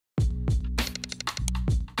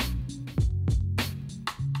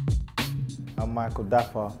I'm Michael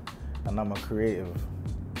Dapaah, and I'm a creative.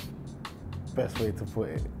 Best way to put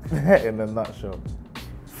it, in a nutshell.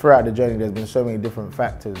 Throughout the journey, there's been so many different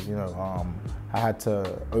factors, you know. I had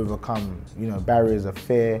to overcome, you know, barriers of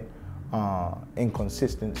fear,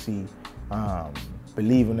 inconsistency,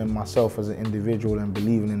 believing in myself as an individual and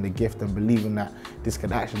believing in the gift and believing that this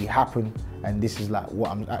could actually happen and this is like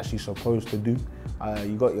what I'm actually supposed to do.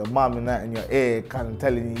 You got your mum and that in your ear kind of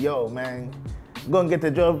telling you, yo man, go and get the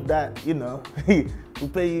job that, you know, we'll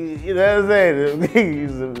pay you, you know what I'm saying?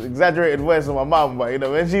 It's an exaggerated voice of my mum, but you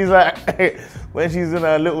know, when she's like, when she's in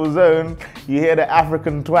her little zone, you hear the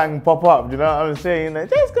African twang pop up, you know what I'm saying? Like,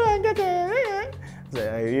 just go and get it.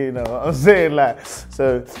 So, you know what I'm saying? Like,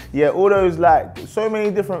 so yeah, all those, like, so many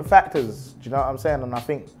different factors, do you know what I'm saying? And I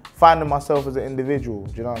think finding myself as an individual,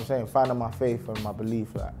 do you know what I'm saying? Finding my faith and my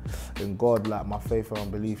belief, like, in God, like my faith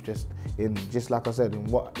and belief just like I said, in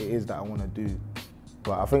what it is that I want to do.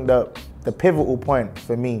 But I think that the pivotal point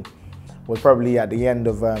for me was probably at the end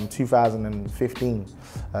of 2015.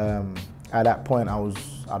 At that point,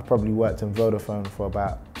 I'd probably worked in Vodaphone for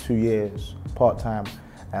about 2 years, part-time,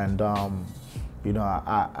 and you know,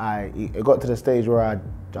 it got to the stage where I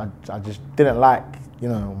just didn't like, you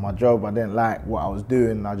know, my job. I didn't like what I was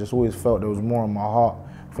doing. I just always felt there was more in my heart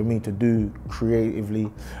for me to do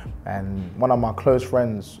creatively. And one of my close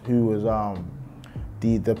friends, who was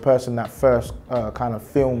the person that first kind of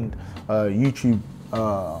filmed a YouTube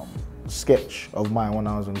sketch of mine when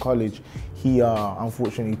I was in college, he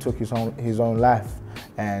unfortunately took his own life,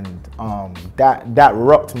 and that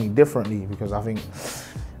rocked me differently, because I think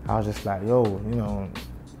I was just like, yo, you know,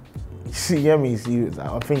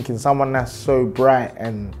 I'm thinking someone that's so bright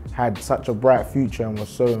and had such a bright future and was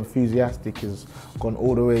so enthusiastic has gone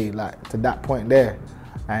all the way like to that point there,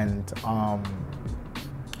 and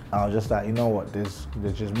I was just like, you know what, there's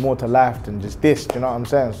just more to life than just this, do you know what I'm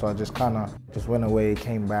saying? So I just kind of just went away,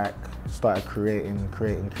 came back, started creating,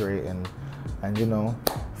 and you know,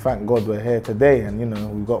 thank God we're here today, and you know,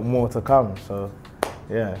 we've got more to come, so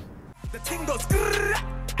yeah. The thing goes